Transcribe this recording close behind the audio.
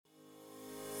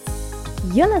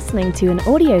You're listening to an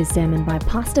audio sermon by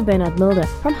Pastor Bernard Mulder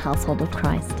from Household of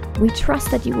Christ. We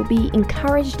trust that you will be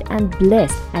encouraged and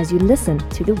blessed as you listen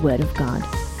to the Word of God.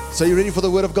 So you ready for the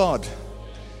Word of God?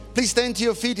 Please stand to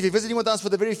your feet. If you're visiting with us for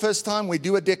the very first time, we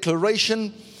do a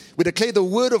declaration. We declare the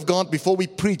Word of God before we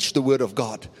preach the Word of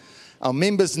God. Our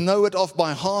members know it off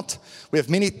by heart. We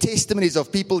have many testimonies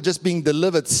of people just being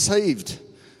delivered, saved,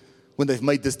 when they've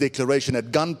made this declaration at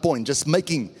gunpoint, just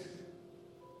making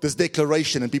this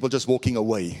declaration and people just walking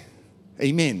away.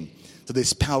 Amen. So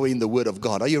there's power in the Word of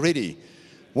God. Are you ready?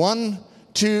 1,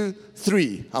 2,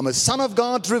 3. I'm a son of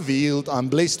God revealed. I'm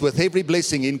blessed with every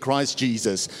blessing in Christ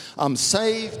Jesus. I'm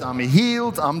saved. I'm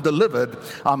healed. I'm delivered.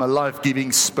 I'm a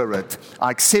life-giving spirit.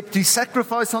 I accept His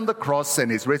sacrifice on the cross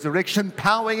and His resurrection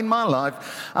power in my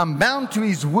life. I'm bound to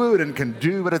His word and can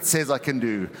do what it says I can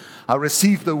do. I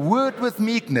receive the word with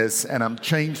meekness and I'm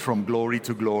changed from glory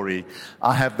to glory.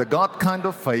 I have the God kind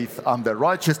of faith. I'm the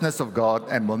righteousness of God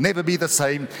and will never be the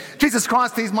same. Jesus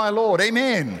Christ is my Lord.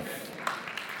 Amen.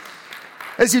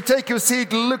 As you take your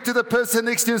seat, look to the person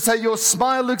next to you and say, your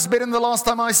smile looks better than the last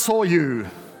time I saw you.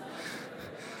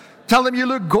 Tell them you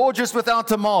look gorgeous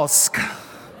without a mask.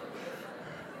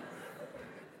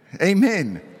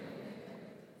 Amen.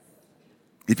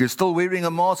 If you're still wearing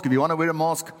a mask, if you want to wear a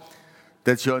mask,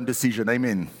 that's your own decision.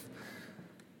 Amen.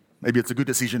 Maybe it's a good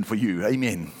decision for you.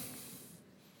 Amen.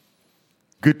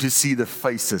 Good to see the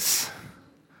faces.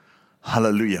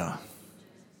 Hallelujah.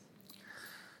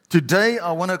 Today,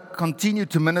 I want to continue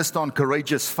to minister on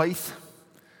courageous faith.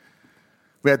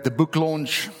 We had the book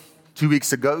launch 2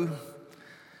 weeks ago,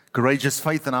 Courageous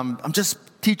Faith, and I'm just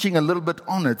teaching a little bit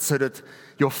on it so that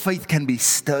your faith can be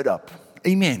stirred up.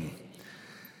 Amen.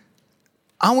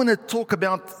 I want to talk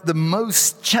about the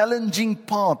most challenging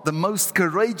part, the most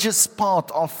courageous part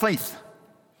of faith.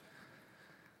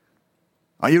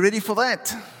 Are you ready for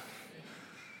that?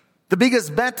 The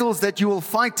biggest battles that you will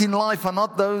fight in life are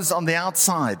not those on the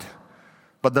outside,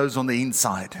 but those on the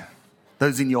inside,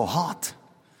 those in your heart.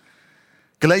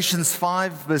 Galatians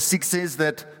 5 verse 6 says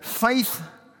that faith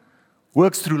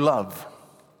works through love.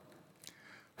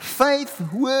 Faith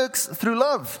works through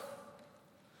love.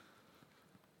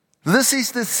 This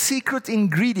is the secret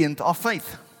ingredient of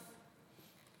faith.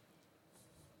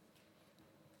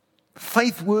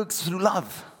 Faith works through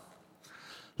love.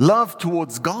 Love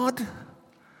towards God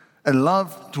and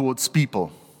love towards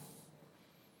people.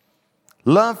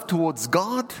 Love towards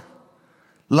God,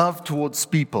 love towards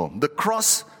people. The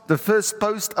cross, the first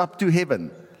post up to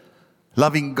heaven.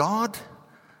 Loving God,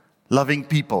 loving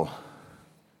people.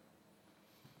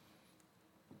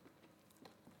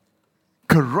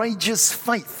 Courageous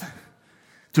faith.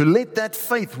 To let that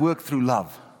faith work through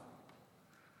love.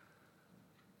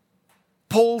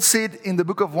 Paul said in the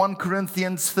book of 1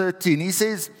 Corinthians 13, he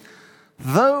says,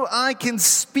 though I can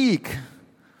speak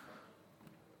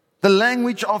the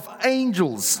language of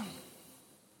angels,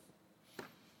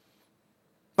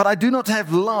 but I do not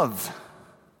have love,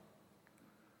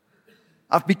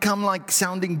 I've become like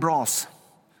sounding brass,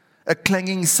 a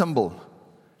clanging cymbal.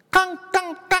 Tang,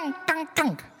 tang, tang, tang,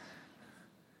 tang.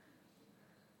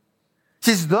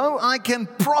 He says, though I can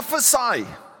prophesy,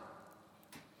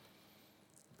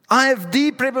 I have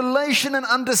deep revelation and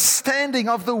understanding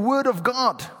of the Word of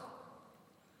God.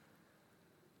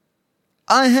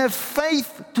 I have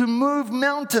faith to move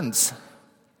mountains.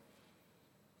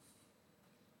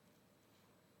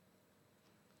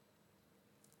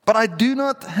 But I do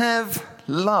not have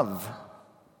love.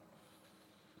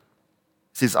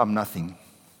 He says, I'm nothing.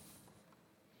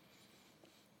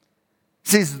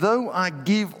 He says, though I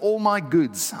give all my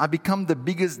goods, I become the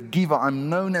biggest giver. I'm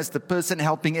known as the person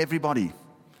helping everybody.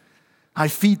 I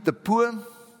feed the poor.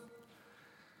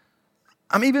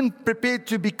 I'm even prepared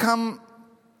to become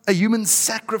a human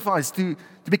sacrifice, to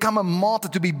become a martyr,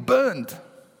 to be burned.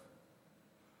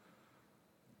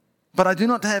 But I do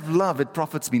not have love, it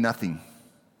profits me nothing.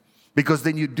 Because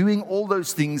then you're doing all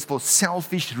those things for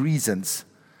selfish reasons,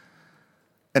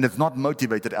 and it's not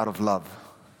motivated out of love.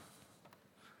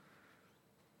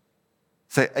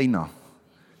 Say, Aina.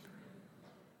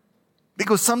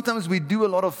 Because sometimes we do a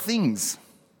lot of things,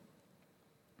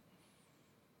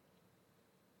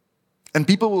 and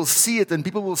people will see it and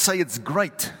people will say it's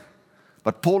great.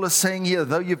 But Paul is saying here,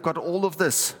 though you've got all of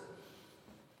this,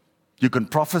 you can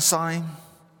prophesy,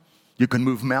 you can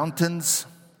move mountains,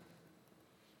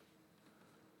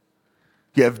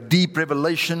 you have deep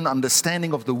revelation,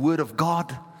 understanding of the Word of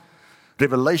God,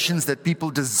 revelations that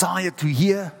people desire to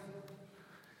hear.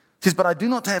 He says, but I do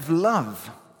not have love.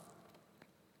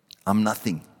 I'm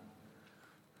nothing.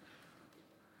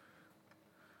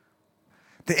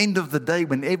 the end of the day,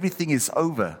 when everything is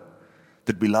over,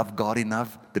 Did we love God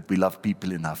enough? Did we love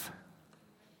people enough?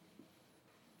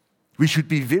 We should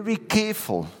be very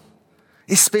careful,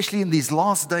 especially in these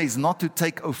last days, not to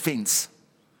take offense.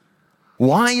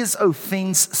 Why is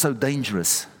offense so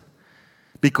dangerous?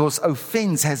 Because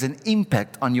offense has an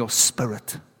impact on your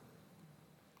spirit.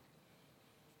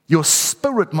 Your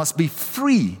spirit must be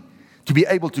free to be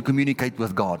able to communicate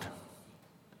with God.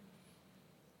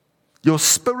 Your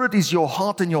spirit is your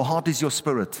heart, and your heart is your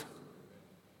spirit.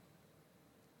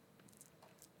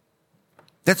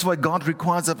 That's why God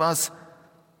requires of us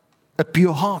a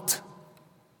pure heart.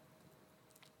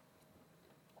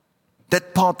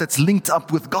 That part that's linked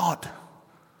up with God.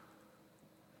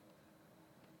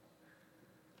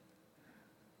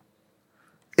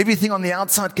 Everything on the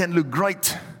outside can look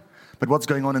great, but what's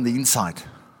going on in the inside?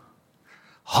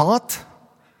 Heart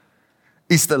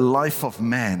is the life of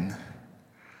man,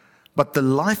 but the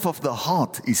life of the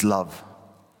heart is love.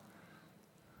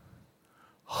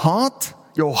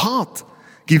 Your heart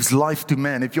gives life to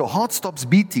man. If your heart stops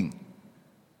beating,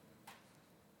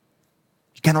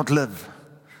 you cannot live.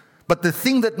 But the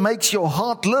thing that makes your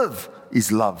heart live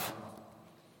is love.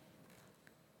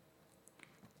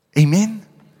 Amen?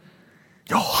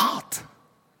 Your heart.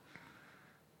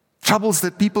 Troubles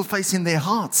that people face in their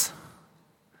hearts.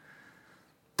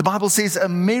 The Bible says a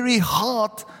merry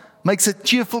heart makes a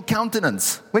cheerful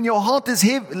countenance. When your heart is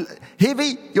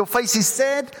heavy, your face is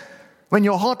sad. When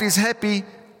your heart is happy,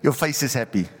 your face is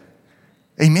happy.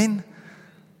 Amen?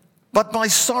 But by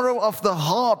sorrow of the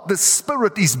heart, the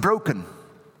spirit is broken.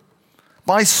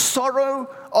 By sorrow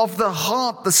of the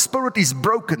heart, the spirit is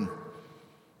broken.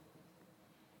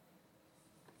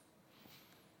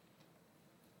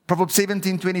 Proverbs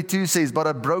 17:22 says, but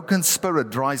a broken spirit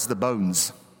dries the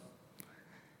bones.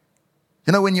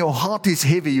 You know, when your heart is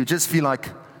heavy, you just feel like,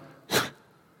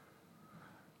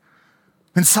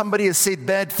 when somebody has said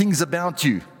bad things about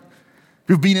you,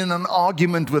 you've been in an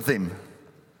argument with them.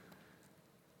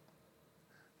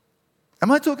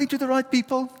 Am I talking to the right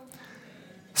people?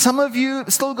 Some of you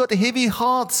still got heavy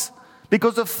hearts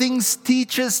because of things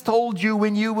teachers told you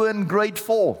when you were in grade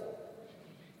 4.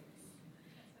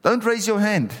 Don't raise your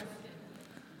hand.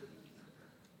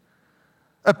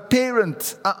 A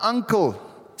parent, an uncle,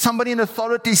 somebody in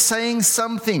authority saying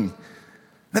something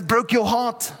that broke your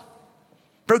heart,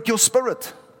 broke your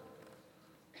spirit.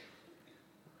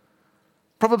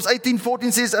 Proverbs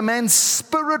 18:14 says, a man's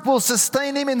spirit will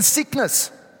sustain him in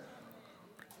sickness.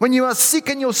 When you are sick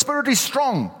and your spirit is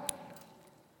strong,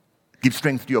 give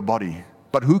strength to your body.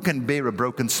 But who can bear a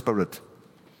broken spirit?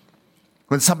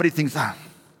 When somebody thinks,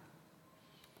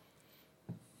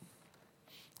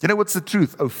 you know what's the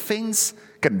truth? Offense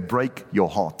can break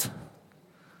your heart.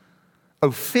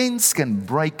 Offense can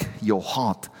break your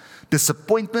heart.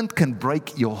 Disappointment can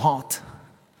break your heart.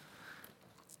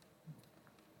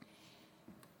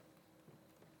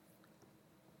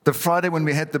 The Friday when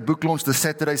we had the book launch, the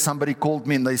Saturday, somebody called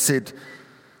me and they said,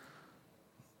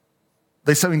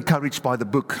 they're so encouraged by the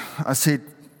book. I said,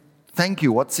 thank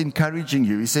you. What's encouraging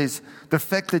you? He says, the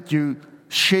fact that you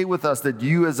share with us that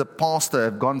you as a pastor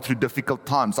have gone through difficult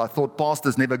times. I thought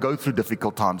pastors never go through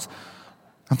difficult times.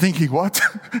 I'm thinking, what?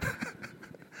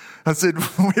 I said,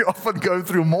 we often go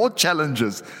through more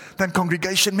challenges than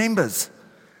congregation members.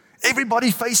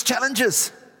 Everybody faces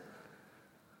challenges.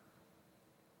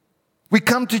 We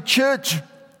come to church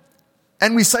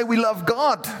and we say we love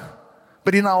God,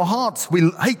 but in our hearts we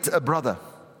hate a brother.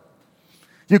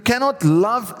 You cannot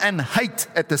love and hate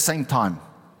at the same time.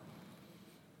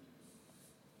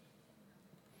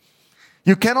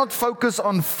 You cannot focus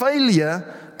on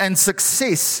failure and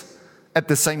success at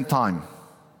the same time.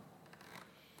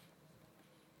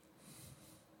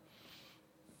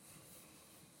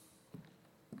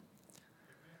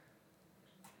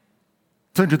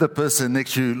 Turn to the person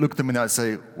next to you, look at them and I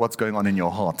say, what's going on in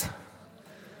your heart?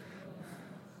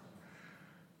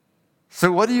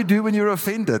 So what do you do when you're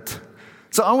offended?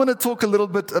 So I want to talk a little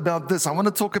bit about this. I want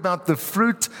to talk about the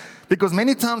fruit, because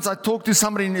many times I talk to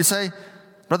somebody and you say,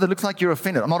 brother, it looks like you're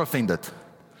offended. I'm not offended.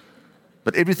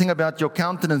 But everything about your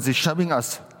countenance is showing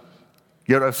us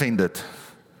you're offended.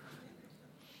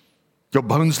 Your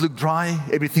bones look dry.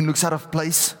 Everything looks out of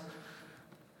place.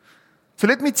 So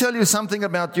let me tell you something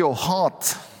about your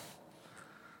heart.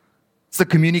 It's the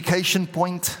communication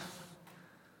point.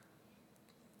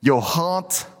 Your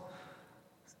heart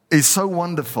is so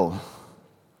wonderful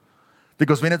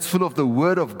because when it's full of the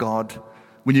Word of God,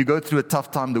 when you go through a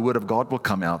tough time, the Word of God will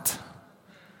come out.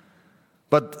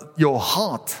 But your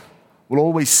heart will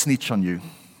always snitch on you.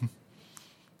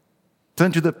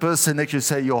 Turn to the person next to you and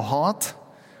say, your heart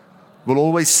will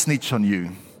always snitch on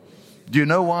you. Do you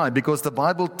know why? Because the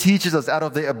Bible teaches us out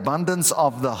of the abundance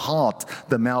of the heart,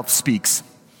 the mouth speaks.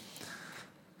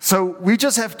 So we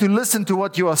just have to listen to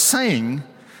what you are saying,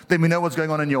 then we know what's going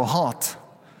on in your heart.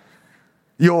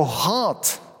 Your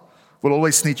heart will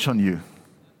always snitch on you.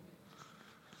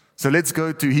 So let's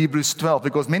go to Hebrews 12,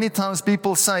 because many times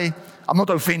people say, I'm not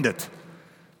offended.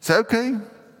 Say, okay,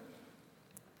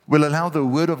 we'll allow the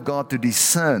Word of God to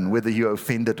discern whether you're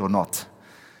offended or not.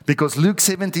 Because Luke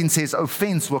 17 says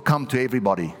offense will come to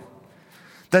everybody.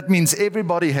 That means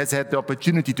everybody has had the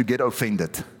opportunity to get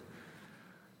offended.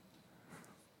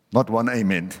 Not one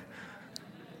amen.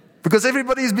 Because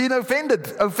everybody's been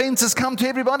offended. Offenses come to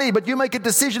everybody, but you make a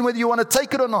decision whether you want to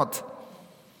take it or not.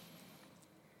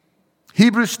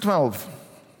 Hebrews 12.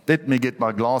 Let me get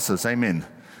my glasses. Amen.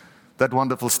 That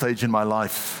wonderful stage in my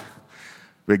life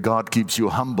where God keeps you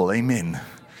humble. Amen.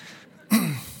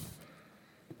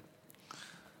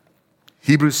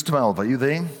 Hebrews 12. Are you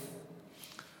there?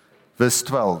 Verse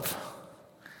 12.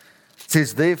 It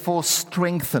says, therefore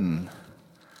strengthen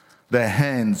the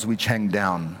hands which hang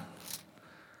down.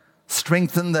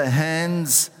 Strengthen the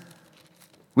hands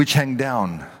which hang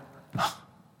down.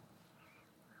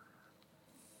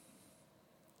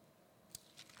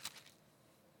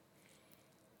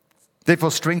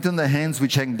 Therefore strengthen the hands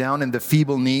which hang down and the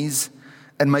feeble knees,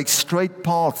 and make straight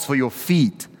paths for your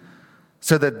feet,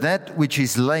 so that that which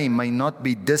is lame may not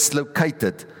be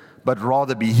dislocated, but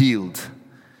rather be healed.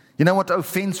 You know what?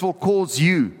 Offense will cause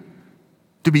you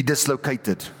to be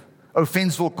dislocated.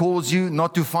 Offense will cause you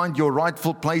not to find your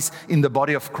rightful place in the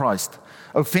body of Christ.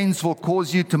 Offense will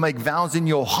cause you to make vows in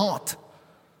your heart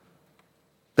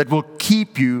that will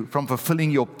keep you from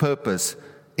fulfilling your purpose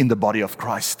in the body of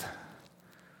Christ.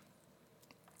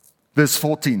 Verse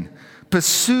 14,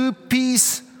 pursue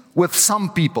peace with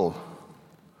some people.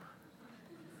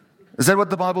 Is that what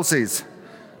the Bible says?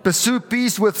 Pursue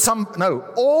peace with some, no,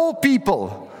 all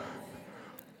people.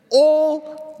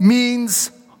 All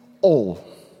means all.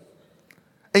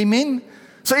 Amen?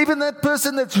 So even that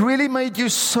person that's really made you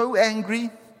so angry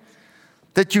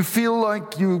that you feel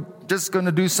like you're just going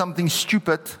to do something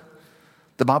stupid,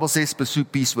 the Bible says pursue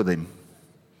peace with him.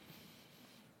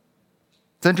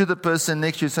 Turn to the person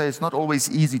next to you and say, it's not always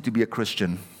easy to be a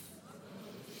Christian.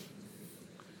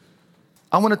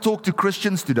 I want to talk to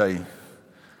Christians today.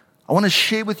 I want to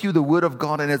share with you the Word of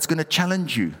God, and it's going to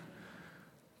challenge you.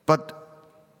 But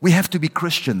we have to be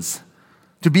Christians.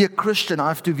 To be a Christian, I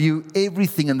have to view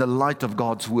everything in the light of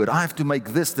God's Word. I have to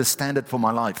make this the standard for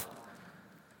my life.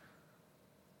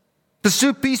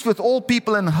 Pursue peace with all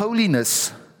people and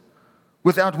holiness,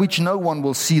 without which no one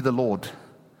will see the Lord.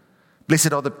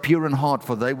 Blessed are the pure in heart,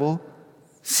 for they will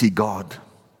see God.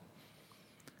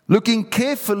 Looking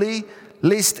carefully,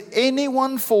 lest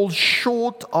anyone fall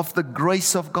short of the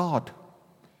grace of God.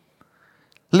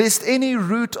 Lest any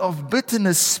root of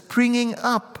bitterness springing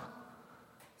up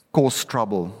cause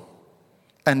trouble,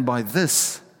 and by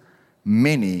this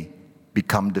many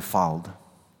become defiled.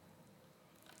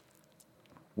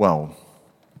 Well,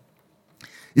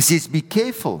 it says, be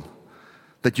careful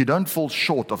that you don't fall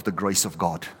short of the grace of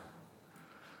God.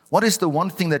 What is the one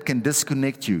thing that can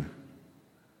disconnect you?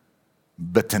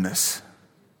 Bitterness.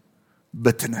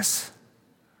 Bitterness.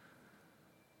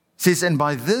 It says, and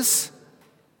by this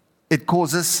it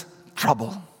causes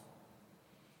trouble.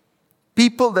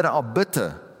 People that are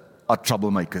bitter are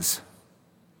troublemakers.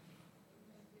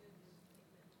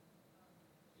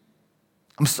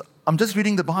 I'm just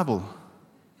reading the Bible.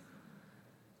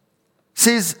 It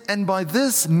says, and by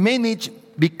this many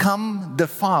become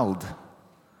defiled.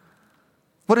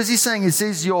 What is he saying? He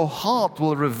says your heart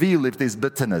will reveal if there's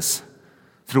bitterness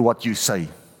through what you say.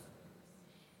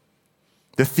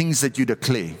 The things that you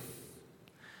declare.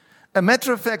 A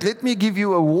matter of fact, let me give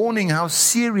you a warning how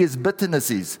serious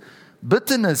bitterness is.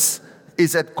 Bitterness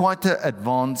is at quite an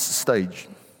advanced stage.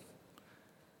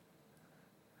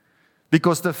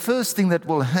 Because the first thing that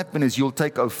will happen is you'll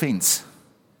take offense.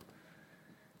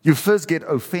 You first get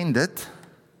offended,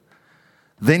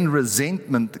 then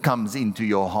resentment comes into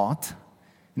your heart.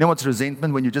 You know what's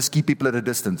resentment? When you just keep people at a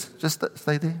distance. Just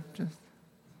stay there.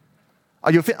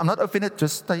 Are you offended? I'm not offended.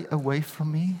 Just stay away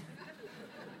from me.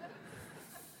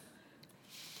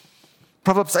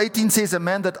 Proverbs 18 says, a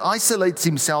man that isolates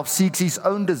himself seeks his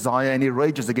own desire, and he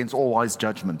rages against all wise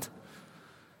judgment.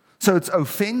 So it's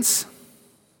offense,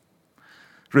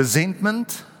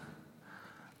 resentment,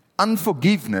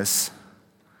 unforgiveness,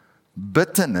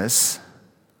 bitterness,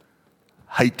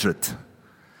 hatred.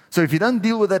 So if you don't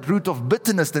deal with that root of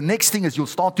bitterness, the next thing is you'll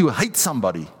start to hate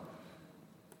somebody.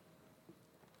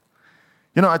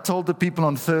 You know, I told the people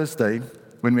on Thursday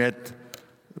when we had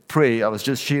prayer, I was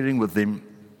just sharing with them.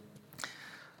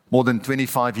 more than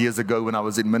 25 years ago when I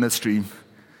was in ministry,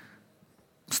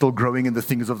 still growing in the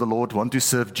things of the Lord, want to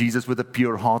serve Jesus with a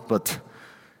pure heart, but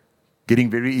getting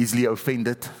very easily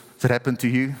offended. Does that happen to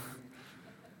you?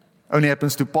 Only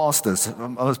happens to pastors. I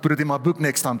must put it in my book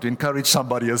next time to encourage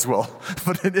somebody as well.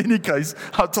 But in any case,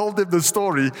 I told them the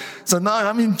story. So now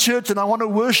I'm in church and I want to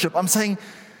worship. I'm saying,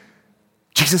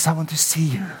 Jesus, I want to see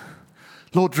you.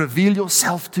 Lord, reveal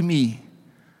yourself to me.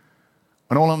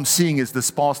 And all I'm seeing is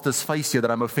this pastor's face here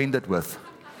that I'm offended with.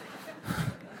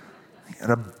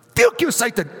 Rebuke you,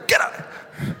 Satan. Get out.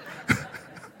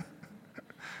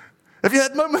 Have you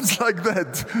had moments like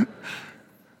that?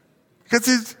 Because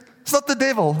it's not the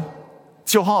devil.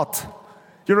 It's your heart.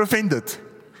 You're offended.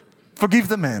 Forgive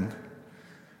the man.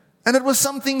 And it was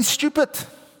something stupid.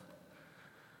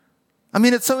 I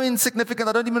mean, it's so insignificant.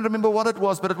 I don't even remember what it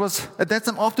was. But it was at that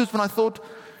time afterwards when I thought,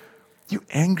 you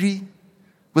angry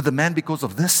with the man because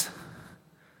of this?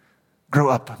 Grow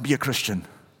up. Be a Christian.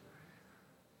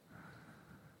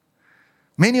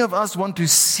 Many of us want to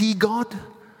see God.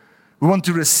 We want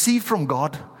to receive from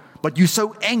God. But you're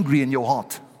so angry in your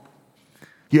heart.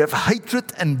 You have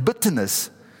hatred and bitterness,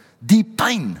 deep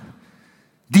pain,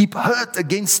 deep hurt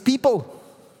against people.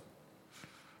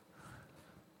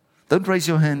 Don't raise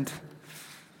your hand.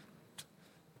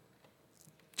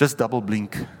 Just double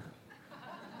blink.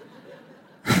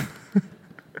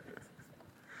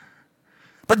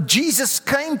 But Jesus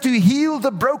came to heal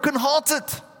the brokenhearted,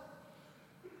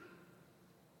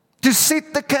 to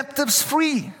set the captives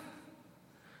free.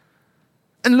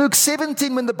 In Luke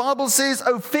 17, when the Bible says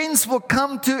offense will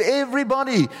come to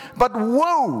everybody, but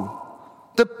woe,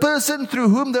 the person through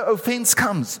whom the offense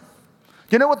comes.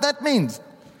 You know what that means?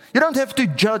 You don't have to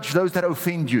judge those that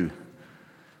offend you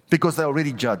because they're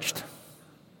already judged.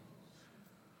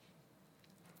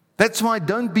 That's why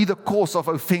don't be the cause of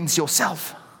offense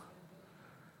yourself.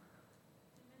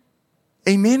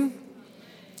 Amen?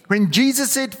 When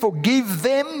Jesus said, forgive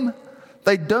them,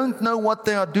 they don't know what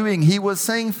they are doing. He was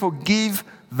saying, forgive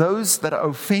those that are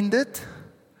offended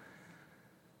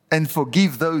and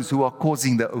forgive those who are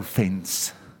causing the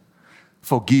offense.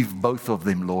 Forgive both of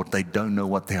them, Lord. They don't know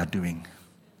what they are doing.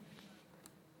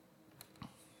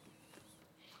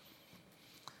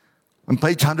 On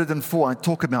page 104, I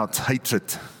talk about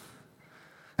hatred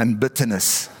and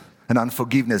bitterness and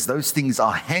unforgiveness. Those things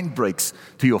are handbrakes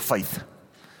to your faith,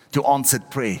 to answered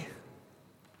prayer.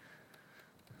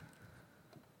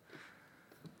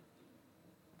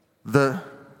 The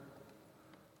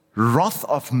wrath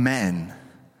of man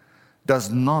does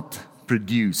not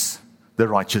produce the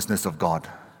righteousness of God.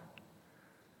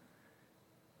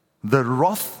 The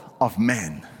wrath of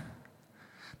man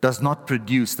does not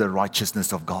produce the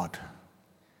righteousness of God.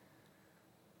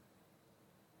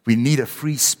 We need a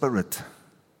free spirit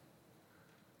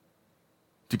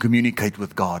to communicate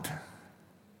with God.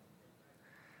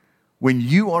 When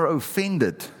you are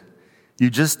offended, you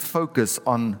just focus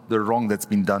on the wrong that's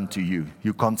been done to you.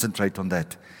 You concentrate on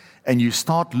that. And you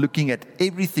start looking at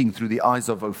everything through the eyes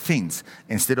of offense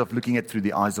instead of looking at it through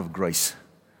the eyes of grace.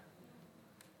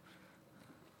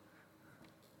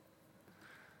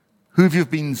 Who of you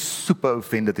have been super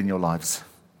offended in your lives?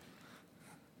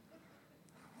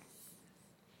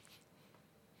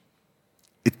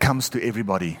 It comes to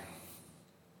everybody.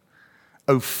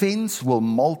 Offense will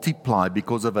multiply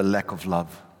because of a lack of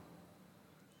love.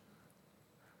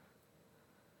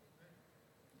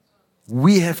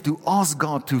 We have to ask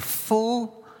God to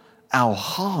fill our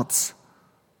hearts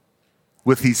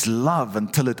with His love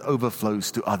until it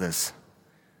overflows to others.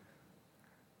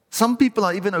 Some people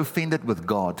are even offended with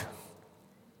God.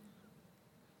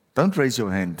 Don't raise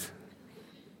your hand.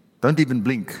 Don't even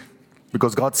blink.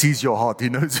 Because God sees your heart. He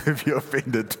knows if you're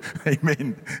offended.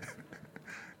 Amen.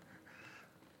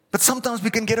 But sometimes we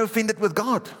can get offended with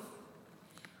God.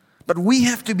 But we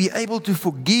have to be able to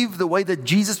forgive the way that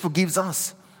Jesus forgives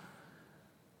us,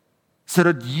 so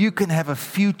that you can have a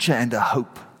future and a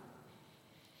hope.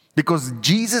 Because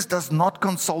Jesus does not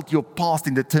consult your past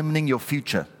in determining your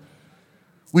future.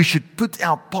 We should put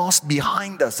our past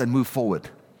behind us and move forward.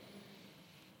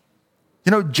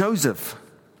 You know, Joseph's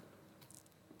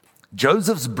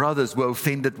brothers were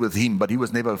offended with him, but he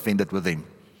was never offended with them.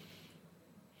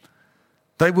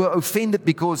 They were offended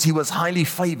because he was highly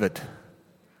favored,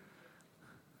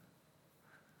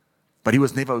 but he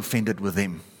was never offended with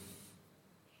them.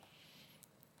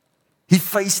 He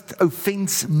faced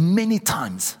offense many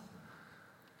times.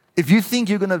 If you think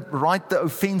you're going to write the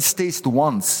offense test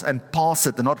once and pass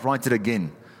it and not write it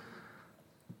again,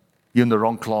 you're in the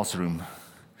wrong classroom.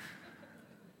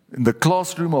 In the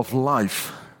classroom of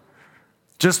life,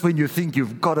 just when you think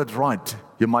you've got it right,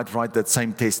 you might write that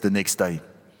same test the next day.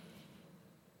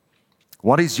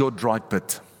 What is your dry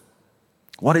pit?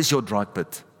 What is your dry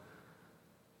pit?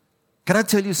 Can I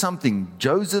tell you something?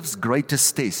 Joseph's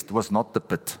greatest test was not the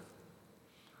pit,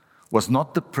 was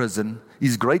not the prison.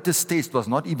 His greatest test was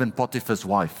not even Potiphar's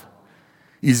wife.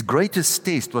 His greatest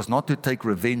test was not to take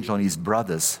revenge on his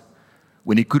brothers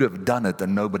when he could have done it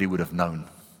and nobody would have known.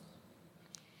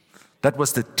 That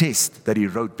was the test that he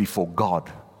wrote before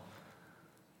God.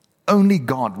 Only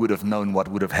God would have known what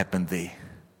would have happened there.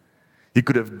 He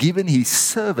could have given his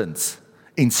servants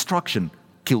instruction,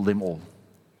 kill them all.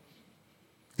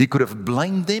 He could have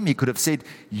blamed them. He could have said,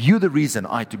 you're the reason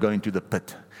I had to go into the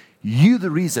pit. You're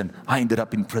the reason I ended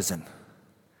up in prison.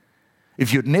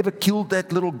 If you'd never killed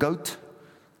that little goat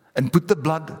and put the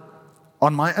blood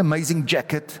on my amazing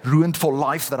jacket, ruined for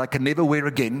life that I can never wear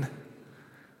again,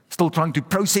 still trying to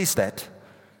process that.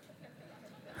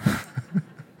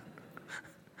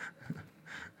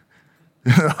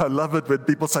 I love it when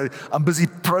people say, I'm busy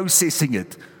processing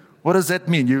it. What does that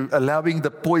mean? You're allowing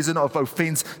the poison of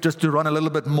offense just to run a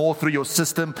little bit more through your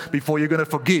system before you're going to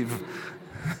forgive.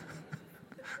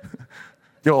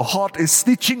 Your heart is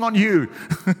snitching on you.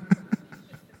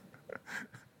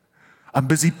 I'm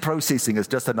busy processing. It's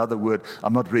just another word.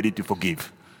 I'm not ready to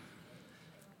forgive.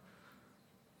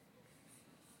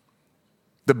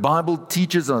 The Bible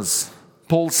teaches us,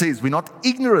 Paul says, we're not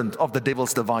ignorant of the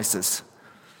devil's devices.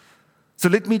 So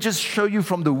let me just show you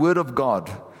from the Word of God.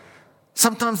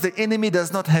 Sometimes the enemy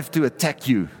does not have to attack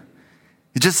you.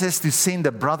 He just has to send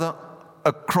a brother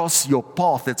across your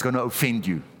path that's going to offend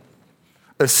you.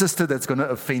 A sister that's going to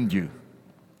offend you.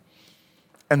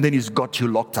 And then he's got you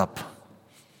locked up.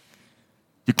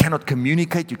 You cannot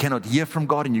communicate, you cannot hear from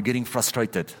God, and you're getting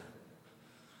frustrated.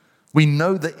 We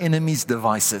know the enemy's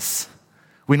devices.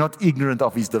 We're not ignorant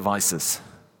of his devices.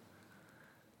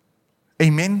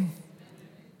 Amen?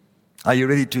 Are you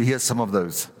ready to hear some of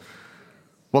those?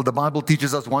 Well, the Bible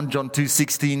teaches us 1 John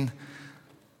 2:16,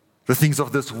 the things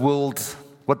of this world,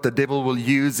 what the devil will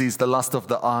use is the lust of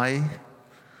the eye,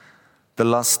 the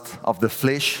lust of the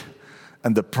flesh,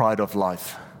 and the pride of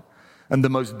life. And the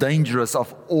most dangerous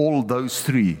of all those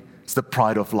three is the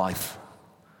pride of life.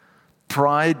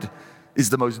 Pride is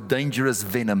the most dangerous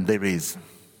venom there is.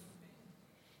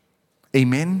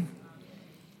 Amen?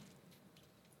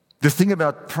 The thing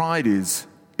about pride is,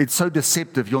 it's so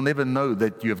deceptive, you'll never know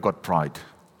that you have got pride.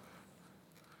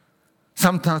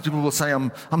 Sometimes people will say,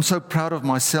 I'm so proud of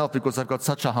myself because I've got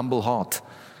such a humble heart.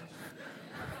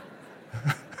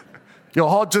 Your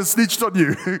heart just snitched on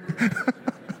you.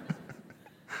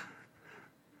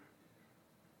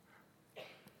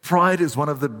 Pride is one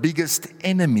of the biggest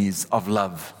enemies of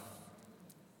love.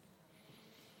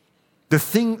 The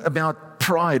thing about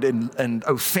pride and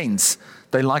offense,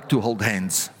 they like to hold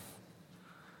hands.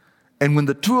 And when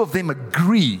the two of them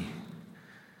agree,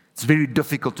 it's very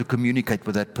difficult to communicate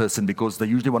with that person because they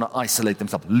usually want to isolate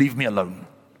themselves. Leave me alone.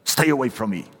 Stay away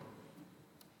from me.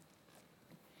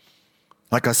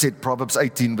 Like I said, Proverbs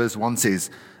 18 verse 1 says,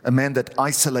 a man that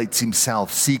isolates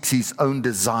himself seeks his own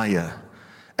desire,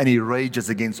 and he rages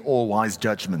against all wise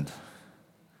judgment.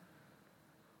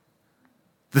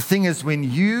 The thing is, when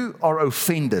you are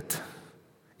offended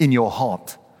in your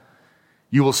heart,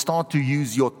 you will start to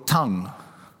use your tongue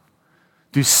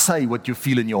to say what you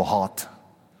feel in your heart.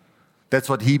 That's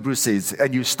what Hebrews says.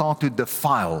 And you start to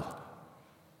defile.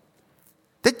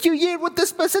 Did you hear what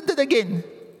this person did again?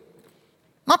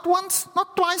 Not once,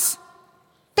 not twice,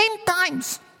 10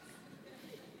 times.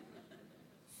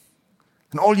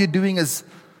 And all you're doing is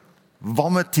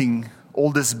vomiting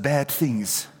all these bad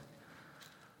things.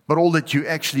 But all that you're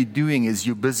actually doing is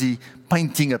you're busy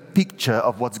painting a picture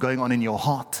of what's going on in your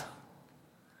heart.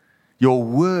 Your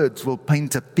words will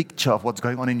paint a picture of what's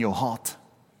going on in your heart.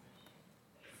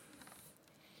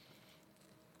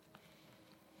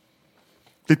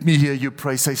 Let me hear you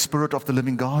pray. Say, Spirit of the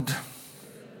living God,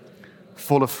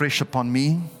 fall afresh upon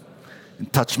me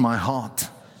and touch my heart.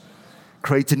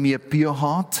 Create in me a pure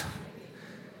heart.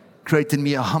 Create in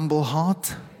me a humble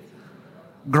heart.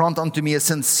 Grant unto me a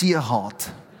sincere heart.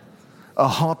 A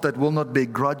heart that will not bear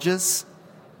grudges.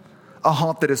 A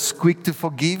heart that is quick to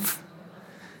forgive.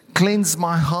 Cleanse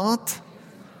my heart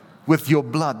with your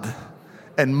blood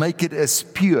and make it as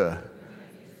pure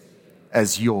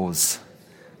as yours.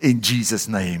 In Jesus'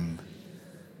 name.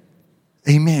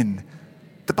 Amen.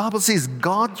 The Bible says,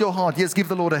 guard your heart. Yes, give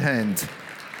the Lord a hand.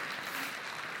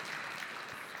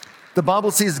 The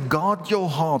Bible says, guard your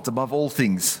heart above all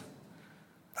things.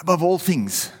 Above all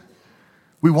things.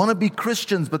 We want to be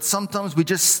Christians, but sometimes we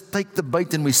just take the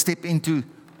bait and we step into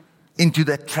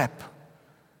that trap.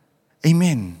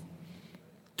 Amen.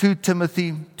 2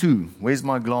 Timothy 2. Where's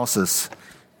my glasses?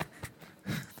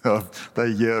 Oh, they're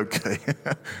here, okay.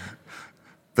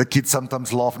 The kids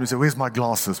sometimes laugh and we say, where's my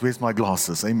glasses? Where's my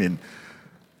glasses? Amen.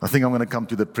 I think I'm going to come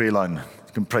to the prayer line.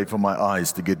 You can pray for my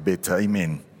eyes to get better.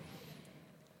 Amen.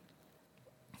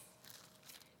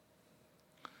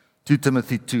 2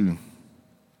 Timothy 2,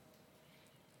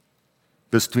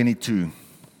 verse 22.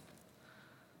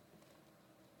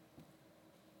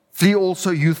 Flee also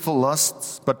youthful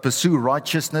lusts, but pursue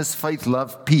righteousness, faith,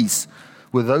 love, peace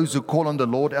with those who call on the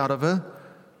Lord out of a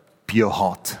pure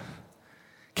heart.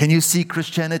 Can you see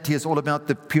Christianity is all about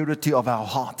the purity of our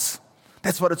hearts?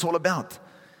 That's what it's all about.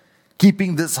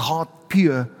 Keeping this heart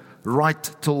pure right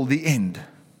till the end.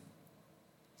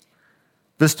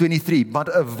 Verse 23, but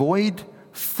avoid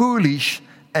foolish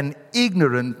and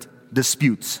ignorant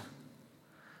disputes.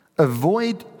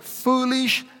 Avoid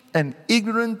foolish and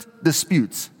ignorant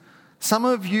disputes. Some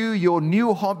of you, your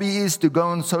new hobby is to go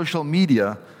on social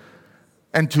media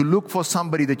and to look for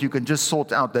somebody that you can just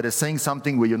sort out that is saying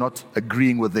something where you're not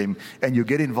agreeing with them, and you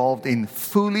get involved in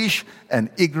foolish and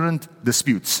ignorant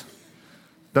disputes.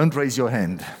 Don't raise your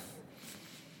hand.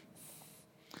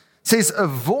 It says,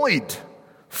 avoid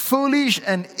foolish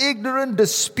and ignorant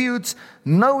disputes,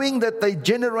 knowing that they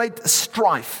generate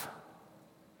strife.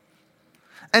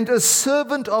 And a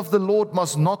servant of the Lord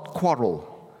must not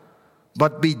quarrel,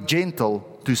 but be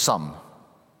gentle to some.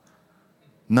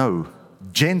 No,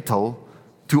 gentle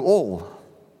to all.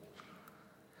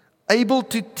 Able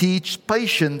to teach,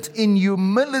 patient, in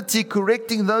humility,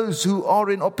 correcting those who are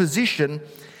in opposition,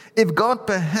 if God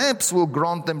perhaps will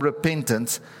grant them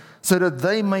repentance, so that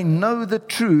they may know the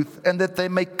truth and that they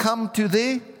may come to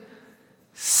their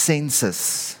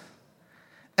senses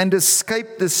and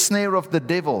escape the snare of the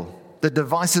devil, the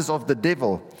devices of the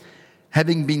devil,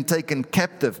 having been taken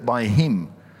captive by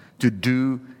him to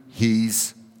do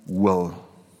his will.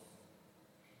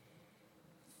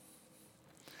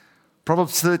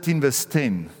 Proverbs 13 verse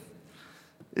 10,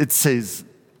 it says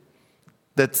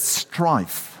that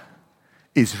strife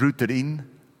is rooted in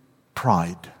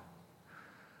pride.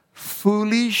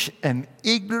 Foolish and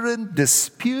ignorant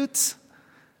disputes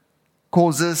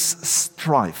causes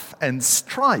strife, and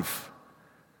strife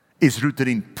is rooted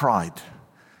in pride.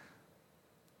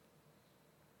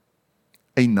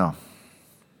 Enough.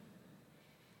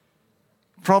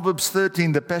 Proverbs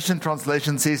 13, the Passion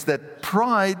Translation says that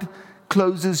pride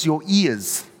closes your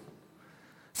ears,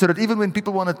 so that even when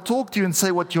people want to talk to you and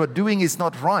say what you are doing is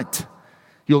not right,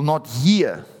 you'll not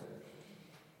hear.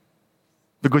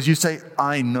 Because you say,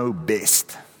 I know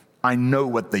best. I know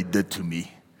what they did to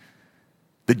me.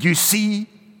 Did you see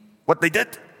what they did?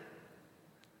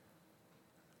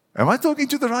 Am I talking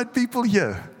to the right people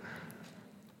here?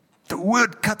 The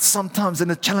word cuts sometimes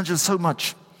and it challenges so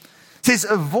much. It says,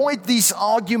 avoid these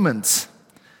arguments.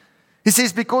 He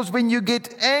says, because when you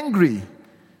get angry,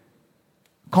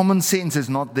 common sense is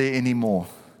not there anymore.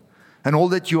 And all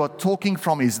that you are talking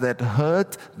from is that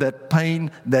hurt, that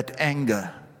pain, that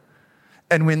anger.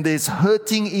 And when there's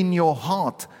hurting in your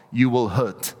heart, you will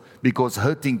hurt, because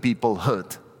hurting people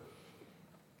hurt.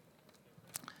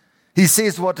 He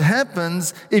says what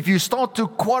happens if you start to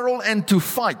quarrel and to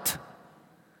fight.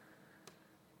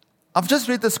 I've just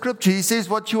read the scripture. He says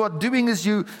what you are doing is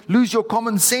you lose your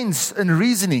common sense and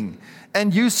reasoning,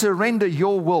 and you surrender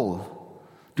your will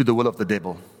to the will of the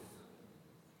devil.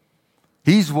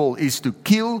 His will is to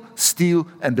kill, steal,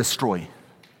 and destroy.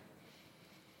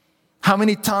 How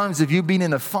many times have you been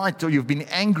in a fight or you've been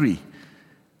angry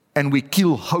and we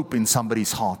kill hope in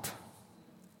somebody's heart?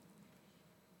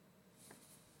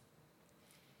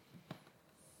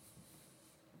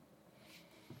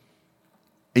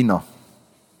 Enough.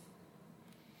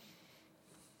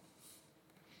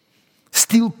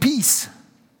 Steal peace,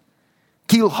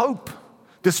 kill hope,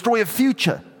 destroy a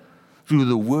future through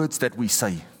the words that we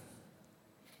say.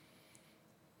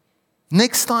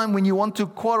 Next time when you want to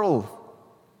quarrel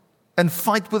and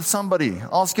fight with somebody,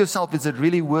 ask yourself, is it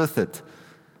really worth it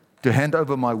to hand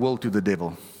over my will to the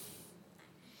devil?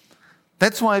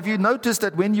 That's why, have you noticed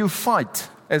that when you fight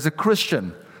as a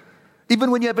Christian,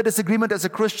 even when you have a disagreement as a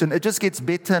Christian, it just gets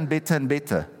better and better and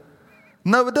better?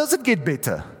 No, it doesn't get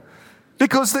better.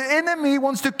 Because the enemy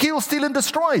wants to kill, steal, and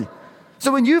destroy.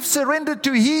 So when you've surrendered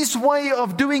to his way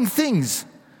of doing things,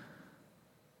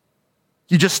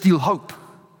 you just steal hope,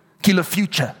 kill a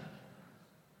future.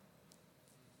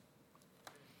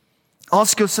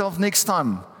 Ask yourself next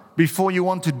time, before you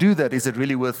want to do that, is it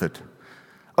really worth it?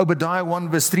 Obadiah 1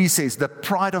 verse 3 says, the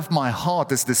pride of my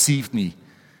heart has deceived me.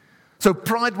 So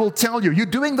pride will tell you, you're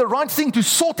doing the right thing to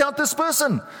sort out this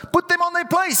person. Put them on their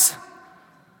place.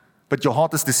 But your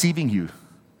heart is deceiving you.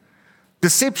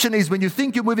 Deception is when you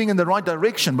think you're moving in the right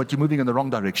direction, but you're moving in the wrong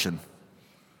direction.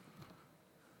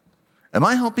 Am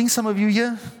I helping some of you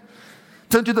here?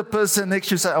 Turn to the person next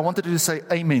to you and say, I wanted you to say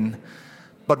amen,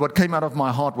 but what came out of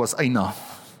my heart was Aina.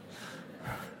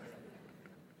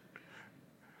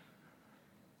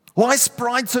 Why is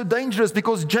pride so dangerous?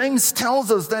 Because James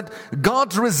tells us that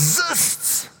God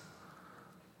resists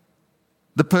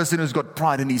the person who's got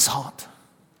pride in his heart.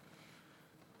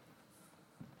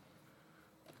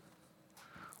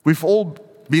 We've all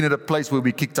been at a place where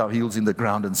we kicked our heels in the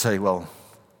ground and say, well,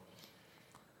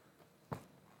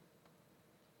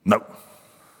 no.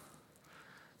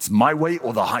 It's my way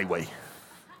or the highway.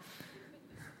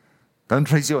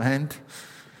 Don't raise your hand.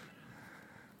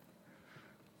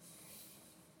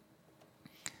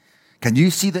 Can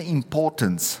you see the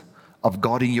importance of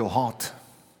guarding your heart?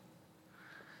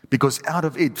 Because out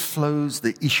of it flows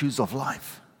the issues of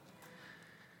life.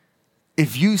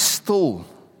 If you still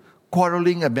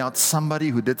quarreling about somebody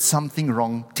who did something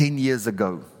wrong 10 years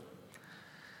ago,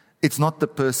 it's not the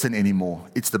person anymore,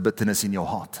 it's the bitterness in your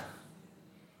heart.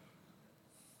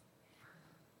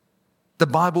 The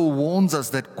Bible warns us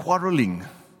that quarreling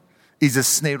is a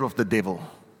snare of the devil.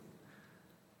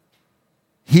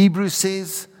 Hebrews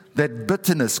says that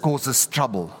bitterness causes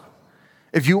trouble.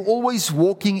 If you're always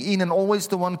walking in and always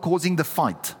the one causing the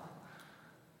fight,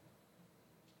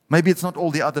 maybe it's not all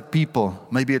the other people,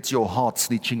 maybe it's your heart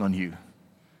snitching on you.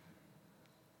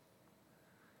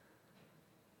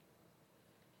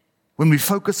 When we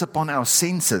focus upon our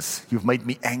senses, you've made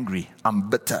me angry, I'm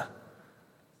bitter.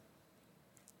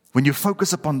 When you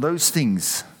focus upon those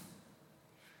things,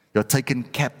 you're taken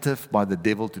captive by the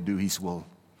devil to do his will.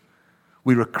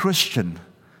 We're a Christian,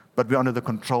 but we're under the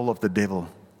control of the devil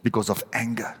because of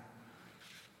anger.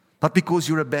 Not because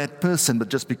you're a bad person, but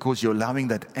just because you're allowing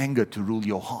that anger to rule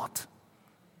your heart.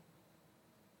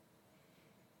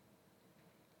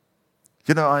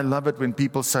 You know, I love it when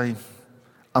people say,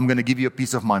 I'm going to give you a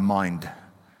piece of my mind.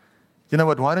 You know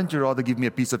what, why don't you rather give me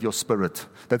a piece of your spirit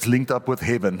that's linked up with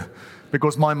heaven?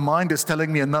 Because my mind is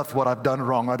telling me enough what I've done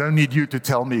wrong. I don't need you to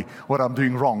tell me what I'm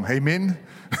doing wrong. Amen?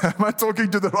 Am I talking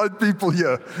to the right people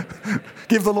here?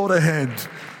 Give the Lord a hand.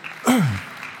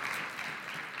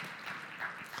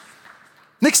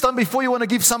 Next time, before you want to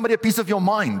give somebody a piece of your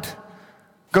mind,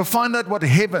 go find out what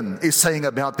heaven is saying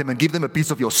about them and give them a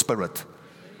piece of your spirit.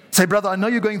 Say, brother, I know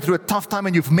you're going through a tough time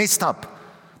and you've messed up,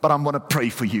 but I'm going to pray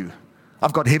for you.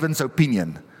 I've got heaven's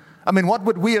opinion. I mean, what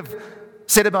would we have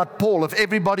said about Paul if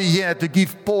everybody here had to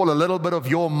give Paul a little bit of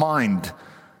your mind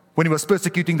when he was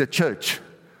persecuting the church?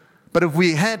 But if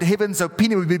we had heaven's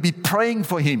opinion, we would be praying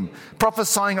for him,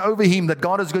 prophesying over him that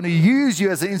God is going to use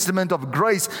you as an instrument of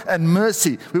grace and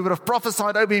mercy. We would have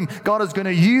prophesied over him, God is going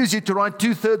to use you to write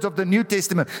 2/3 of the New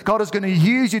Testament. God is going to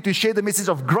use you to share the message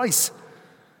of grace.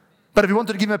 But if we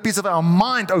wanted to give him a piece of our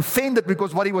mind, offended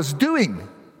because what he was doing,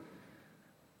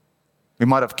 we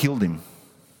might have killed him.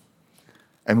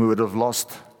 And we would have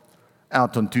lost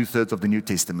out on 2/3 of the New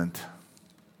Testament.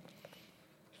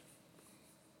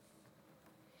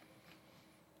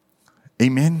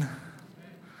 Amen.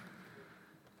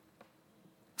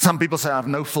 Some people say, I have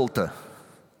no filter.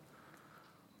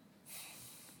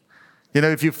 You know,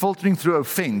 if you're filtering through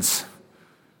offense,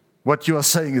 what you are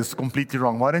saying is completely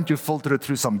wrong. Why don't you filter it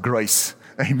through some grace?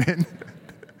 Amen.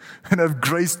 And have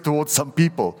grace towards some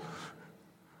people.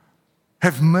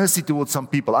 Have mercy towards some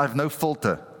people. I have no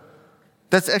filter.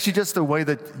 That's actually just the way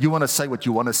that you want to say what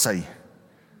you want to say.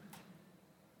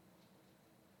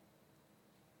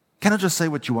 Can I just say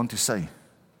what you want to say?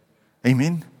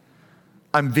 Amen?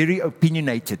 I'm very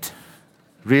opinionated.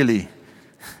 Really.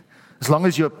 As long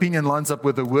as your opinion lines up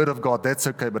with the Word of God, that's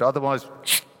okay. But otherwise,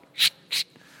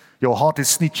 your heart is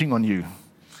snitching on you.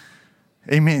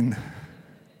 Amen.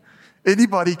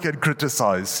 Anybody can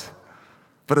criticize.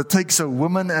 But it takes a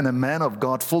woman and a man of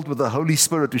God filled with the Holy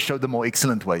Spirit to show the more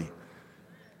excellent way.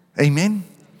 Amen?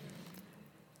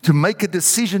 To make a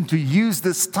decision to use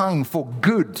this tongue for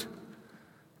good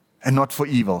and not for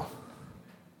evil.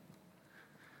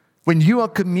 When you are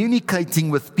communicating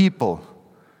with people,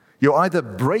 you're either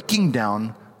breaking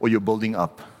down or you're building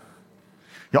up.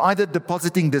 You're either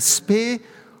depositing despair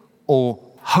or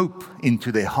hope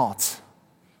into their hearts.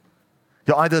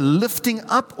 You're either lifting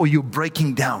up or you're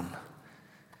breaking down.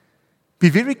 Be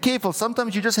very careful.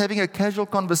 Sometimes you're just having a casual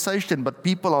conversation, but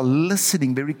people are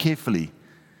listening very carefully.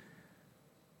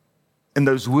 And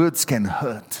those words can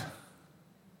hurt.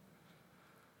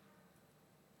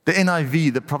 The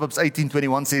NIV, the Proverbs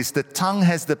 18:21 says, the tongue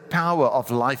has the power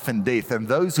of life and death, and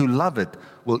those who love it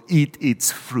will eat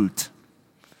its fruit.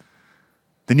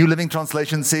 The New Living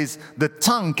Translation says, the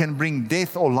tongue can bring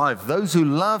death or life. Those who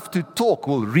love to talk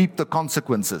will reap the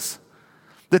consequences.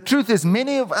 The truth is,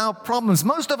 many of our problems,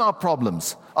 most of our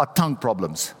problems, are tongue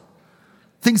problems.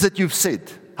 Things that you've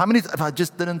said. How many if I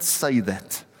just didn't say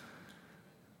that?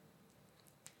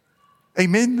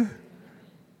 Amen?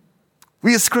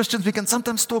 We as Christians, we can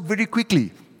sometimes talk very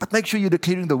quickly, but make sure you're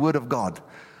declaring the word of God.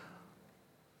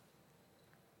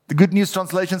 The Good News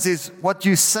Translation says, what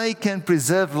you say can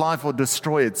preserve life or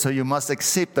destroy it, so you must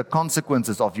accept the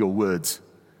consequences of your words.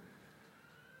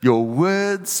 Your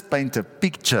words paint a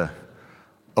picture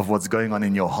of what's going on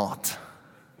in your heart.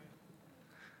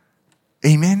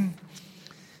 Amen?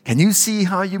 Can you see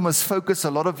how you must focus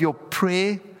a lot of your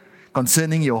prayer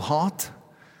concerning your heart?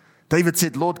 David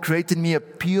said, Lord, create in me a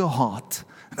pure heart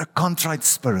and a contrite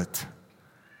spirit.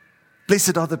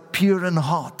 Blessed are the pure in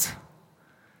heart.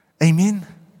 Amen?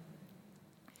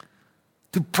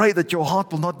 To pray that your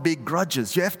heart will not bear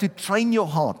grudges. You have to train your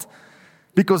heart,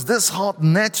 because this heart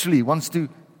naturally wants to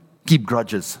keep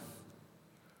grudges.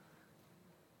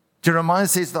 Jeremiah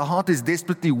says the heart is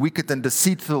desperately wicked and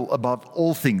deceitful above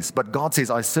all things. But God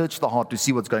says, I search the heart to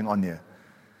see what's going on here.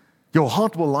 Your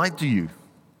heart will lie to you.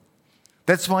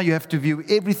 That's why you have to view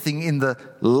everything in the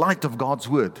light of God's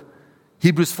word.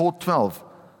 Hebrews 4:12.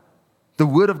 The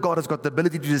word of God has got the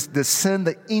ability to discern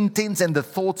the intents and the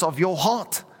thoughts of your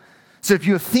heart. So if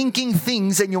you're thinking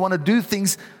things and you want to do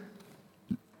things,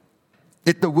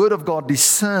 let the word of God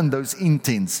discern those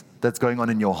intents that's going on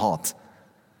in your heart.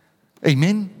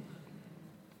 Amen?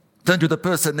 Turn to the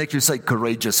person next to you, say,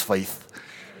 courageous faith.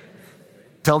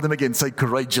 Tell them again, say,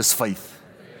 courageous faith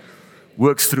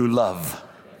works through love.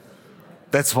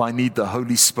 That's why I need the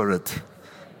Holy Spirit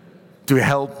to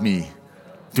help me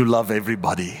to love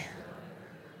everybody.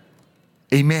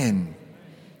 Amen.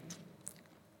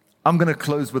 I'm going to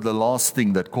close with the last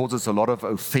thing that causes a lot of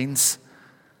offense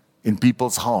in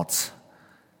people's hearts.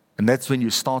 And that's when you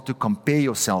start to compare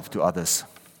yourself to others.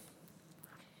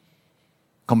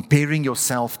 Comparing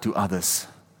yourself to others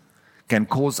can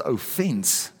cause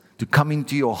offense to come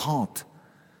into your heart.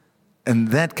 And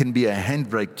that can be a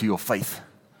handbrake to your faith.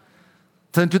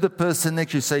 Turn to the person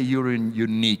next to you, say, you're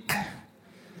unique.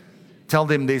 Tell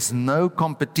them there's no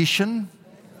competition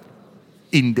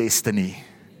in destiny.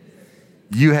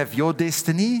 You have your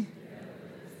destiny,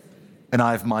 and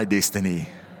I have my destiny.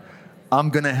 I'm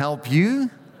going to help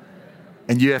you,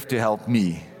 and you have to help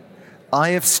me. I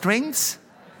have strengths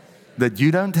that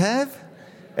you don't have,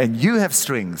 and you have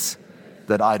strengths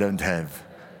that I don't have.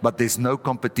 But there's no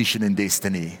competition in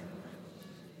destiny.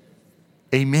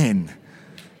 Amen.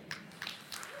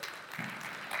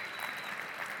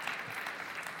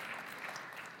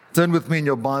 Turn with me in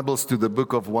your Bibles to the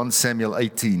book of 1 Samuel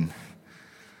 18.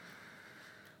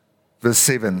 Verse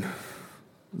 7.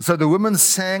 So the women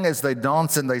sang as they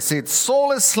danced, and they said,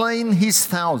 Saul has slain his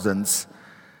thousands,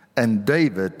 and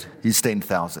David his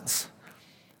 10,000s.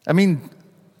 I mean,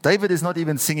 David is not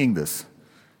even singing this.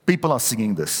 People are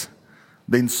singing this.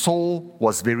 Then Saul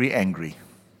was very angry.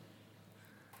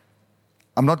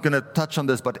 I'm not going to touch on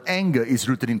this, but anger is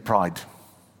rooted in pride.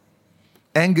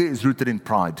 Anger is rooted in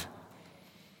pride.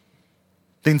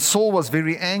 Then Saul was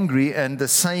very angry, and the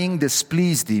saying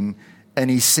displeased him, and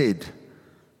he said,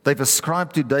 they've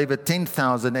ascribed to David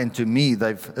 10,000, and to me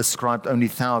they've ascribed only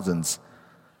thousands.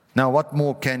 Now what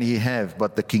more can he have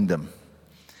but the kingdom?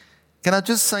 Can I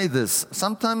just say this?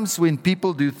 Sometimes when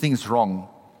people do things wrong,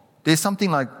 there's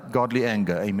something like godly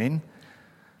anger. Amen?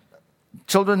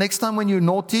 Children, next time when you're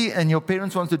naughty and your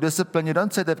parents want to discipline you,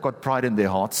 don't say they've got pride in their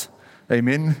hearts.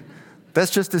 Amen?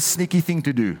 That's just a sneaky thing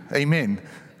to do. Amen?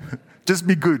 Just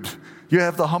be good. You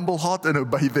have the humble heart and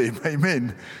obey them.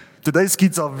 Amen? Today's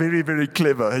kids are very, very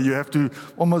clever. You have to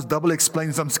almost double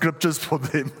explain some scriptures for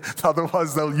them.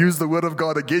 Otherwise, they'll use the word of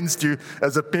God against you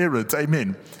as a parent.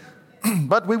 Amen.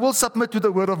 But we will submit to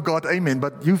the word of God. Amen.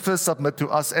 But you first submit to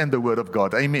us and the word of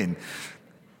God. Amen.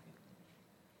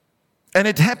 And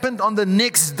it happened on the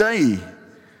next day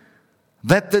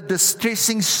that the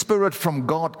distressing spirit from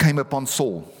God came upon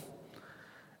Saul.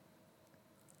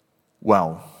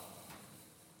 Wow.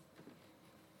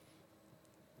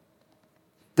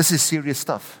 This is serious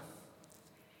stuff.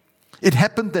 It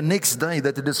happened the next day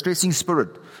that the distressing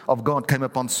spirit of God came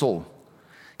upon Saul.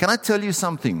 Can I tell you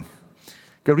something?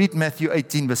 Go read Matthew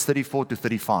 18, verse 34 to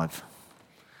 35.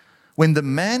 When the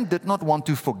man did not want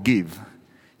to forgive,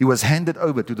 he was handed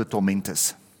over to the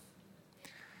tormentors.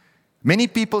 Many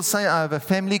people say, I have a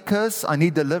family curse, I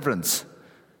need deliverance.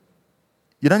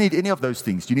 You don't need any of those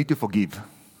things. You need to forgive.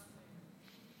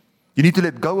 You need to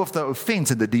let go of the offense,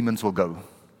 and the demons will go.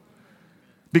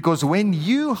 Because when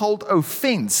you hold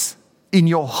offense in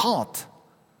your heart,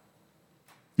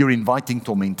 you're inviting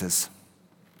tormentors.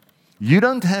 You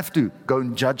don't have to go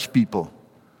and judge people.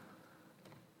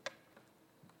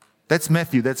 That's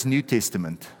Matthew, that's New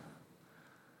Testament.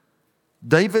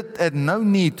 David had no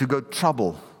need to go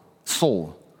trouble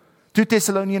Saul. 2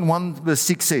 Thessalonians 1 verse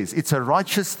 6 says, it's a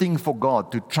righteous thing for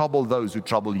God to trouble those who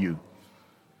trouble you.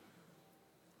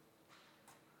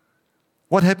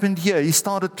 What happened here? He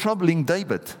started troubling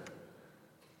David.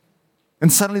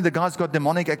 And suddenly the guy's got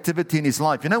demonic activity in his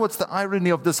life. You know what's the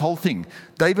irony of this whole thing?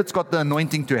 David's got the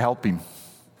anointing to help him.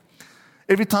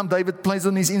 Every time David plays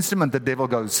on his instrument, the devil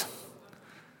goes.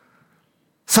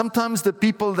 Sometimes the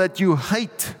people that you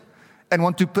hate and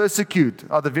want to persecute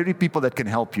are the very people that can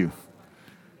help you.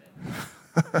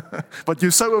 But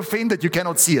you're so offended you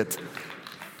cannot see it.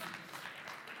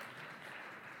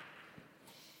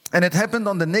 And it happened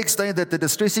on the next day that the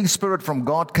distressing spirit from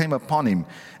God came upon him,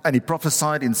 and he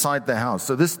prophesied inside the house.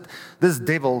 So this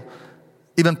devil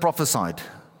even prophesied.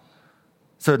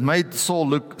 So it made Saul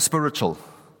look spiritual,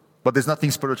 but there's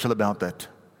nothing spiritual about that.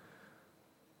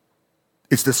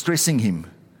 It's distressing him.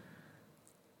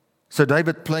 So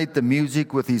David played the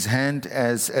music with his hand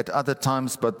as at other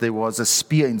times, but there was a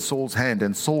spear in Saul's hand,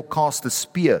 and Saul cast the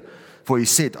spear, for he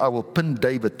said, I will pin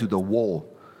David to the wall.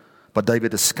 But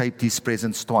David escaped his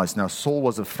presence twice. Now Saul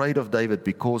was afraid of David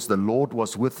because the Lord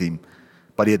was with him,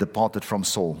 but he had departed from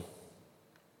Saul.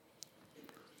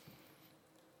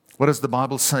 What does the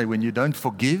Bible say? When you don't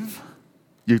forgive,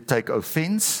 you take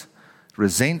offense,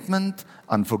 resentment,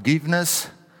 unforgiveness,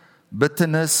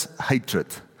 bitterness, hatred.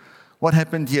 What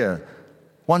happened here?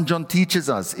 1 John teaches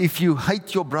us, if you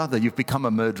hate your brother, you've become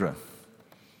a murderer.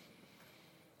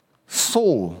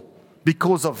 Saul,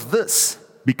 because of this,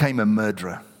 became a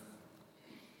murderer.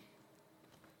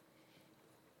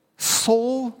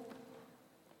 Saul,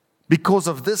 because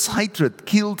of this hatred,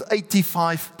 killed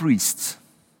 85 priests.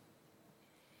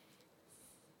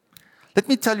 Let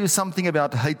me tell you something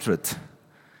about hatred.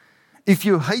 If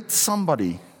you hate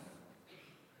somebody,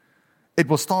 it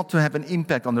will start to have an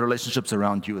impact on the relationships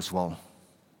around you as well.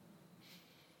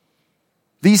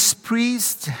 These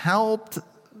priests helped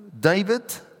David.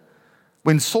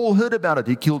 When Saul heard about it,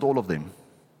 he killed all of them.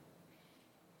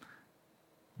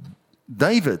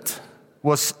 David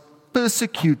was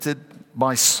persecuted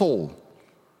by Saul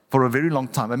for a very long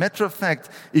time. A matter of fact,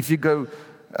 if you go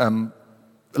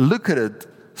look at it,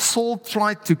 Saul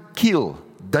tried to kill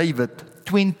David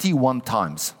 21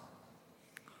 times.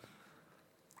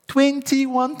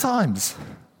 21 times.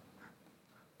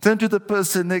 Turn to the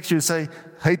person next to you and say,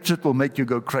 hatred will make you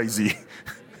go crazy.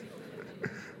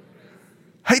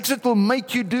 Hatred will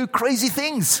make you do crazy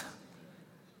things.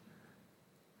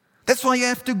 That's why you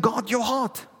have to guard your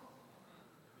heart.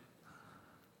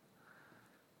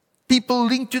 People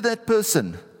link to that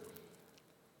person.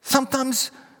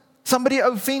 Sometimes somebody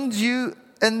offends you,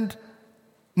 and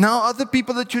now other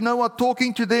people that you know are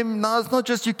talking to them. Now it's not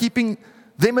just you keeping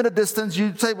them at a distance.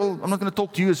 You say, well, I'm not going to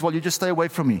talk to you as well. You just stay away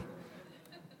from me.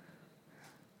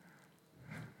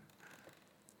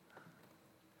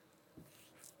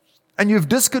 And you've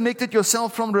disconnected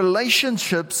yourself from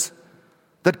relationships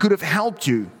that could have helped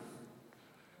you.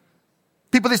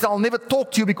 People say, I'll never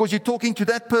talk to you because you're talking to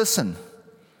that person.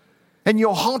 In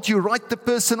your heart, you write the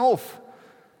person off.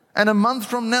 And a month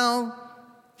from now,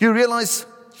 you realize,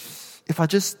 if I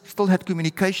just still had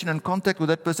communication and contact with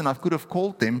that person, I could have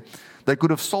called them. They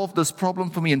could have solved this problem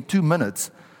for me in 2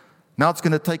 minutes. Now it's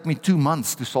going to take me 2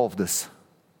 months to solve this.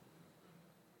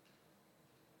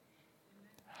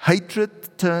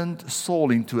 Hatred turned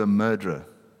Saul into a murderer.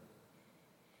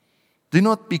 Do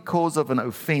not, because of an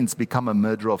offense, become a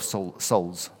murderer of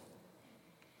souls.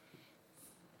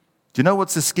 Do you know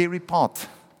what's the scary part?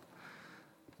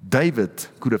 David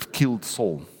could have killed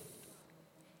Saul.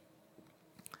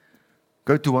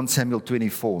 Go to 1 Samuel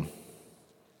 24.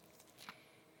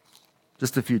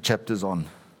 Just a few chapters on.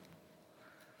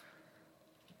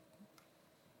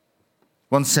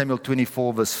 1 Samuel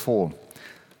 24 verse 4.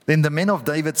 Then the men of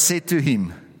David said to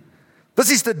him, this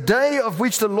is the day of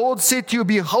which the Lord said to you,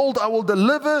 behold, I will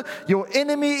deliver your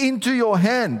enemy into your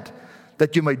hand,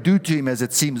 that you may do to him as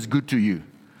it seems good to you.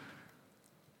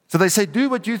 So they say, do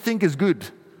what you think is good.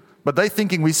 But they're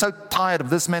thinking, we're so tired of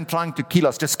this man trying to kill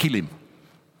us, just kill him.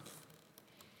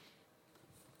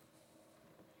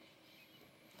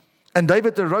 And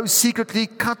David arose secretly,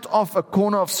 cut off a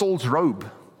corner of Saul's robe.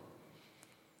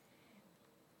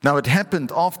 Now it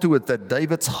happened afterward that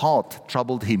David's heart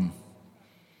troubled him,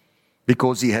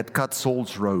 because he had cut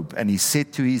Saul's robe. And he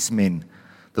said to his men,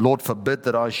 the Lord forbid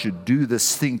that I should do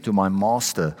this thing to my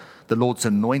master, the Lord's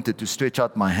anointed, to stretch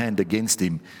out my hand against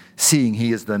him, seeing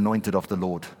he is the anointed of the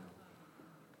Lord.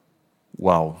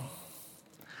 Wow.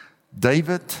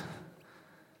 David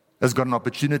has got an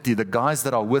opportunity. The guys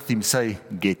that are with him say,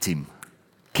 get him,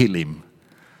 kill him.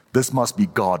 This must be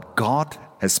God. God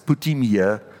has put him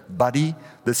here. buddy,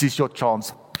 this is your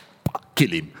chance.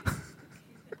 Kill him.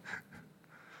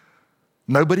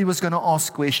 Nobody was going to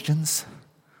ask questions.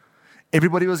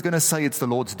 Everybody was going to say it's the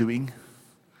Lord's doing.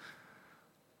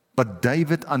 But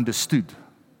David understood,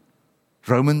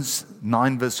 Romans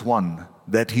 9 verse 1,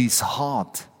 that his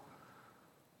heart,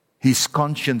 his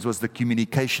conscience was the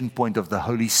communication point of the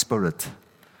Holy Spirit.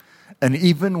 And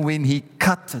even when he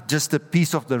cut just a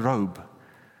piece of the robe,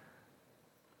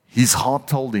 his heart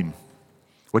told him,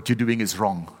 what you're doing is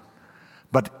wrong.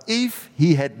 But if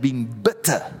he had been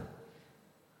bitter,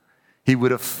 he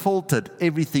would have filtered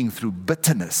everything through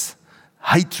bitterness,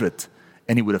 hatred,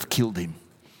 and he would have killed him.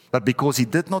 But because he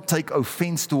did not take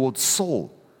offense towards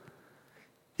Saul,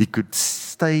 he could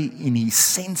stay in his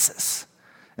senses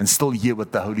and still hear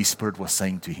what the Holy Spirit was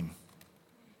saying to him.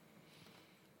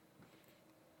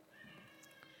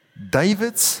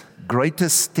 David's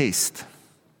greatest test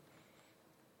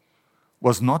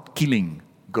was not killing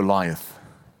Goliath.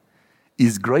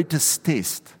 His greatest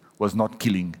test was not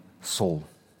killing Saul.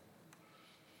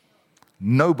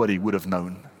 Nobody would have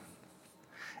known.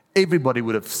 Everybody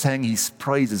would have sang his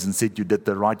praises and said, you did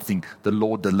the right thing. The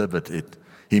Lord delivered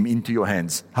him into your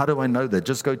hands. How do I know that?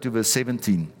 Just go to verse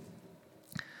 17.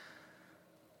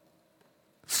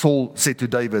 Saul said to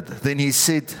David, then he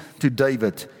said to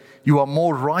David, you are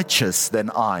more righteous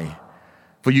than I,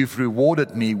 for you've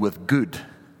rewarded me with good,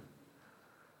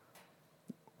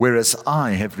 whereas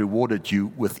I have rewarded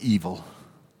you with evil.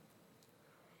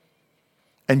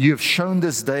 And you have shown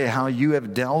this day how you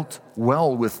have dealt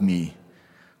well with me.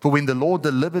 For when the Lord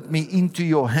delivered me into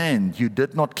your hand, you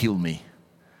did not kill me.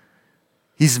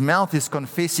 His mouth is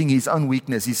confessing his own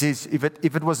weakness. He says, if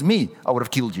it was me, I would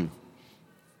have killed you.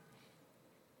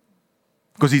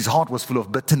 Because his heart was full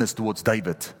of bitterness towards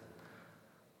David.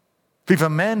 If a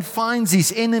man finds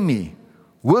his enemy,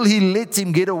 will he let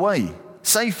him get away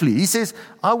safely? He says,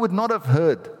 I would not have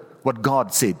heard what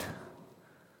God said.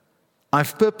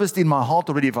 I've purposed in my heart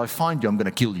already, if I find you, I'm going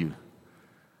to kill you.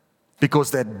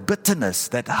 Because that bitterness,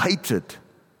 that hatred,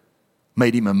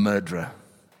 made him a murderer.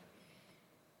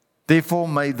 Therefore,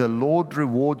 may the Lord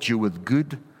reward you with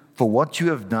good for what you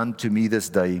have done to me this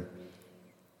day.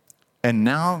 And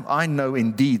now I know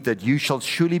indeed that you shall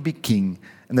surely be king,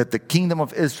 and that the kingdom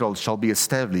of Israel shall be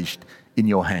established in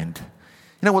your hand.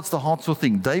 You know what's the heartful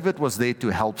thing? David was there to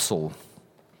help Saul.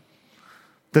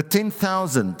 The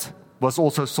 10,000 was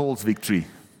also Saul's victory.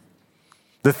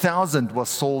 The 1,000 was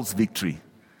Saul's victory.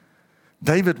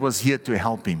 David was here to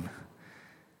help him.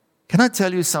 Can I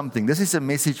tell you something? This is a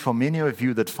message for many of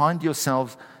you that find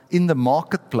yourselves in the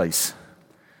marketplace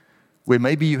where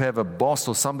maybe you have a boss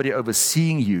or somebody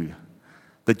overseeing you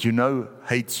that you know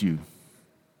hates you.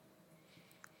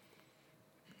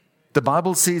 The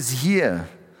Bible says here,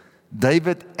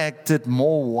 David acted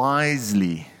more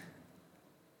wisely,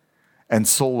 and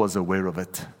Saul was aware of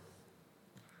it.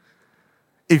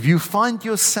 If you find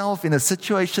yourself in a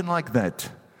situation like that,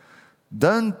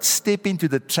 don't step into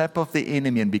the trap of the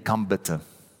enemy and become bitter.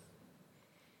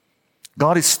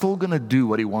 God is still going to do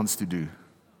what He wants to do.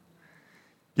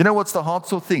 You know what's the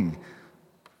heartful thing?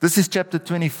 This is chapter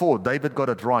 24. David got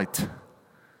it right.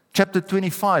 Chapter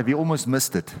 25, he almost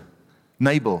missed it.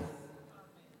 Nabal.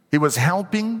 He was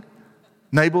helping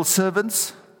Nabal's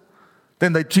servants.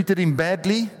 Then they treated him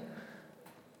badly.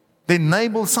 Then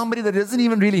Nabal, somebody that doesn't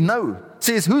even really know,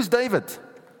 says, who's David?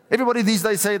 Everybody these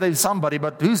days say there's somebody,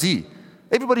 but who's he?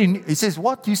 Everybody, he says,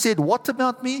 what? You said what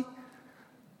about me?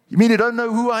 You mean you don't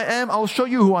know who I am? I'll show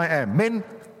you who I am. Men,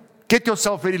 get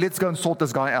yourself ready. Let's go and sort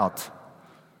this guy out.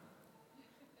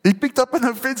 He picked up an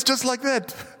offense just like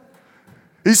that.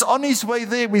 He's on his way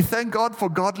there. We thank God for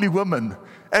godly women.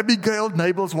 Abigail,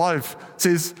 Nabal's wife,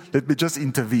 says, let me just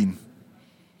intervene.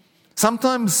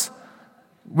 Sometimes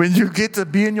when you get a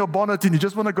bee in your bonnet and you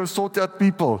just want to go sort out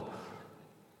people,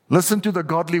 listen to the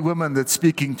godly woman that's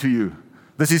speaking to you.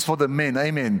 This is for the men.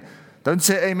 Amen. Don't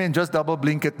say amen, just double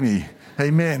blink at me.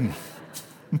 Amen.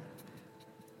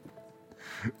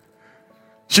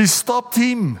 She stopped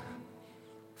him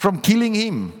from killing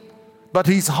him, but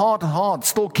his hard heart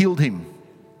still killed him.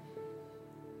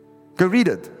 Go read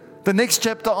it. The next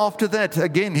chapter after that,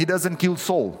 again, he doesn't kill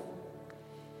Saul.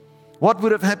 What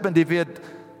would have happened if he had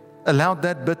allowed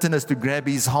that bitterness to grab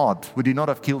his heart? Would he not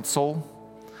have killed Saul?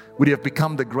 Would he have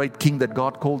become the great king that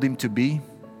God called him to be?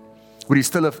 Would he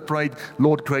still have prayed,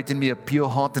 Lord, create in me a pure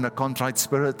heart and a contrite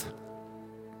spirit?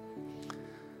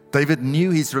 David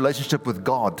knew his relationship with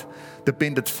God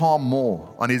depended far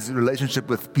more on his relationship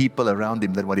with people around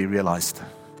him than what he realized.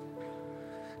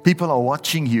 People are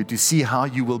watching you to see how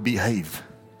you will behave.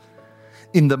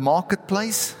 In the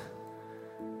marketplace,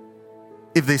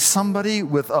 if there's somebody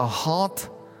with a heart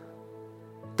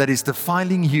that is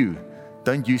defiling you,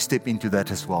 don't you step into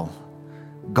that as well.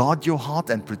 Guard your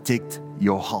heart and protect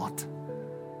your heart.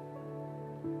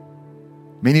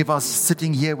 Many of us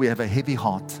sitting here, we have a heavy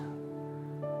heart.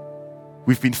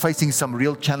 We've been facing some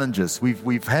real challenges.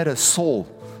 We've had a Saul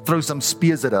throw some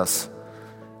spears at us.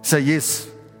 Say, yes,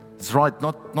 it's right,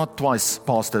 not twice,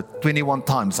 Pastor, 21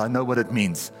 times. I know what it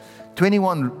means.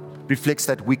 21 reflects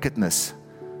that wickedness,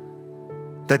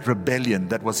 that rebellion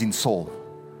that was in Saul.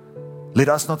 Let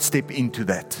us not step into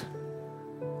that.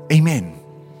 Amen.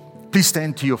 Please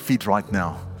stand to your feet right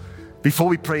now. Before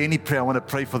we pray any prayer, I want to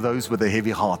pray for those with a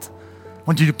heavy heart. I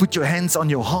want you to put your hands on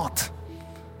your heart.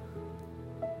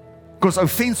 Because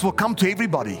offense will come to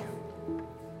everybody.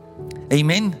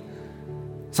 Amen.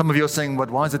 Some of you are saying, but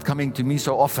why is it coming to me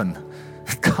so often?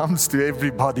 It comes to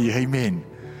everybody. Amen.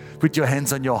 Put your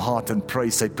hands on your heart and pray.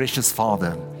 Say, precious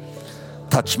Father,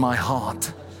 touch my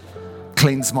heart.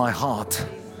 Cleanse my heart.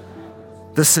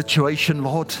 This situation,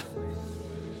 Lord.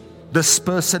 This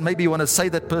person, maybe you want to say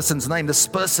that person's name. This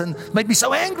person made me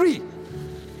so angry.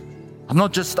 I'm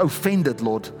not just offended,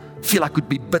 Lord. I feel I could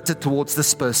be bitter towards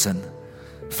this person.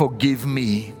 Forgive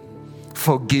me.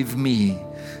 Forgive me.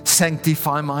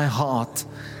 Sanctify my heart.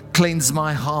 Cleanse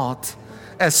my heart.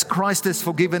 As Christ has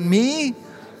forgiven me,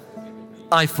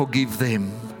 I forgive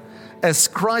them. As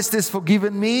Christ has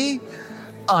forgiven me,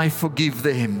 I forgive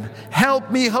them.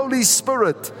 Help me, Holy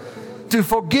Spirit, to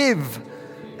forgive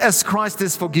as Christ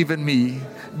has forgiven me.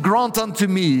 Grant unto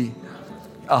me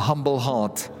a humble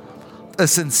heart, a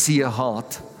sincere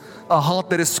heart, a heart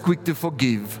that is quick to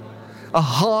forgive, a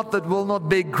heart that will not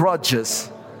bear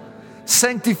grudges.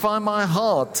 Sanctify my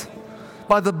heart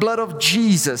by the blood of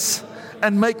Jesus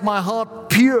and make my heart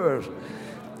pure,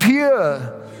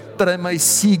 pure, that I may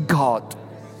see God,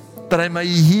 that I may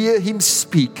hear Him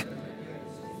speak.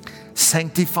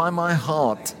 Sanctify my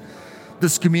heart,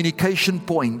 this communication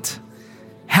point.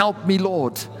 Help me,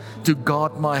 Lord, to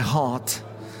guard my heart,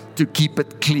 to keep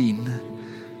it clean.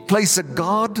 Place a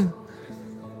guard in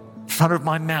front of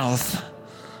my mouth,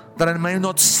 that I may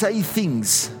not say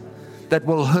things that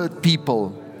will hurt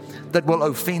people, that will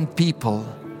offend people,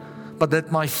 but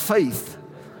that my faith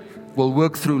will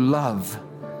work through love,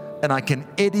 and I can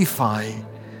edify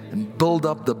and build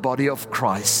up the body of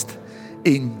Christ.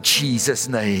 In Jesus'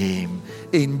 name,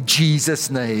 in Jesus'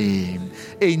 name,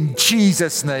 in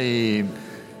Jesus' name.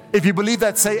 If you believe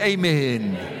that, say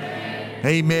amen. Amen.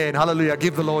 Amen. Hallelujah.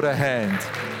 Give the Lord a hand.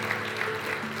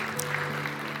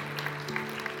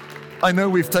 I know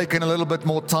we've taken a little bit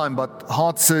more time, but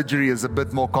heart surgery is a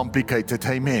bit more complicated.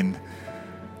 Amen.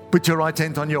 Put your right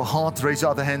hand on your heart, raise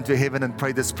your other hand to heaven and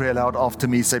pray this prayer aloud after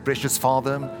me. Say, precious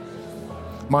Father,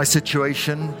 my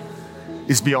situation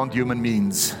is beyond human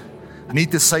means. I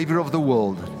need the Savior of the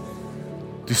world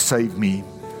to save me.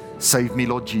 Save me,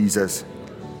 Lord Jesus.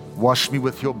 Wash me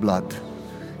with your blood.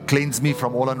 Cleanse me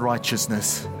from all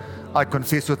unrighteousness. I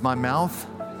confess with my mouth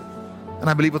and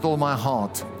I believe with all my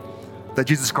heart that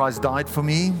Jesus Christ died for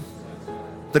me,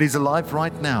 that He's alive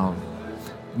right now,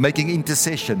 making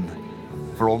intercession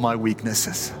for all my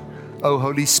weaknesses. Oh,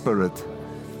 Holy Spirit,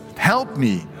 help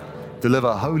me to live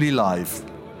a holy life,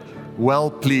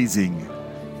 well-pleasing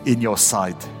in your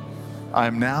sight. I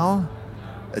am now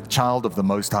a child of the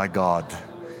Most High God.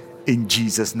 In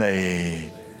Jesus'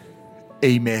 name,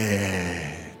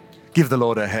 amen. Give the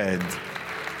Lord a hand.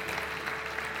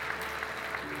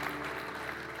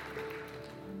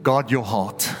 Guard your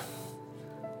heart.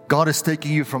 God is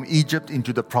taking you from Egypt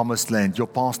into the promised land. Your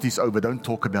past is over. Don't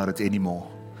talk about it anymore.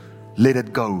 Let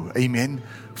it go. Amen.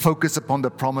 Focus upon the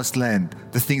promised land,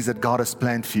 the things that God has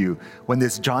planned for you. When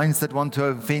there's giants that want to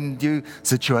offend you,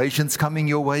 situations coming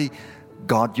your way,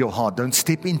 guard your heart. Don't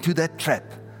step into that trap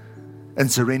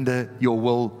and surrender your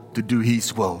will to do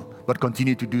His will, but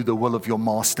continue to do the will of your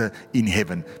Master in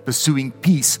heaven, pursuing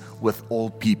peace with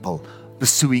all people,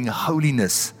 pursuing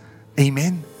holiness.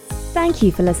 Amen. Thank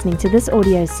you for listening to this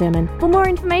audio sermon. For more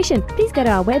information, please go to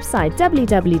our website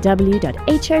www.hoc.org.za.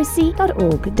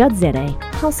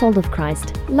 Household of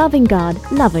Christ, loving God,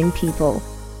 loving people.